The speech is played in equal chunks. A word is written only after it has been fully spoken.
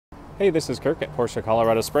Hey, this is Kirk at Porsche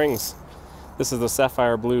Colorado Springs. This is the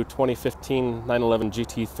Sapphire Blue 2015 911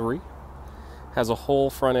 GT3. Has a whole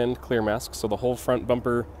front end clear mask, so the whole front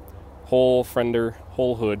bumper, whole fender,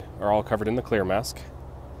 whole hood are all covered in the clear mask.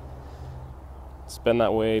 It's been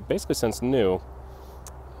that way basically since new,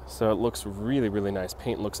 so it looks really, really nice.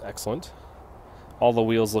 Paint looks excellent. All the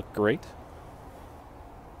wheels look great.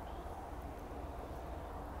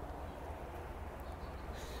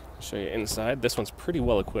 Show you inside. This one's pretty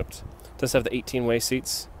well equipped. It does have the 18-way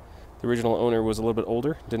seats. The original owner was a little bit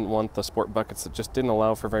older, didn't want the sport buckets that just didn't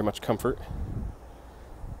allow for very much comfort.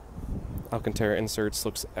 Alcantara inserts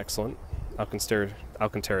looks excellent.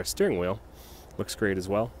 Alcantara steering wheel looks great as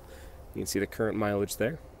well. You can see the current mileage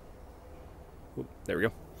there. Oop, there we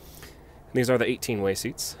go. And these are the 18-way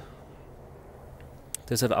seats. It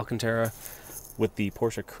does have Alcantara with the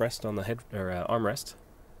Porsche crest on the head or armrest.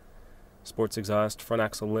 Sports exhaust, front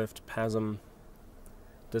axle lift, PASM.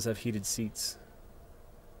 Does have heated seats.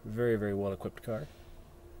 Very, very well equipped car.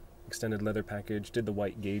 Extended leather package. Did the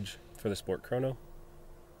white gauge for the Sport Chrono.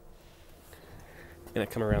 Gonna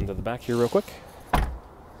come around to the back here real quick.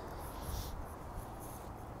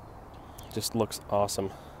 Just looks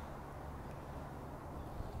awesome.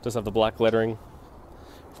 Does have the black lettering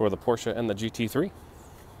for the Porsche and the GT3.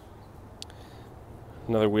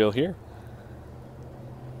 Another wheel here.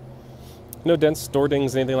 No dents, door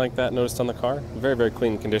dings, anything like that noticed on the car. Very, very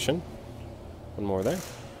clean condition. One more there.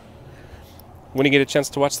 When you get a chance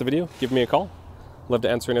to watch the video, give me a call. Love to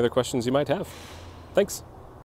answer any other questions you might have. Thanks.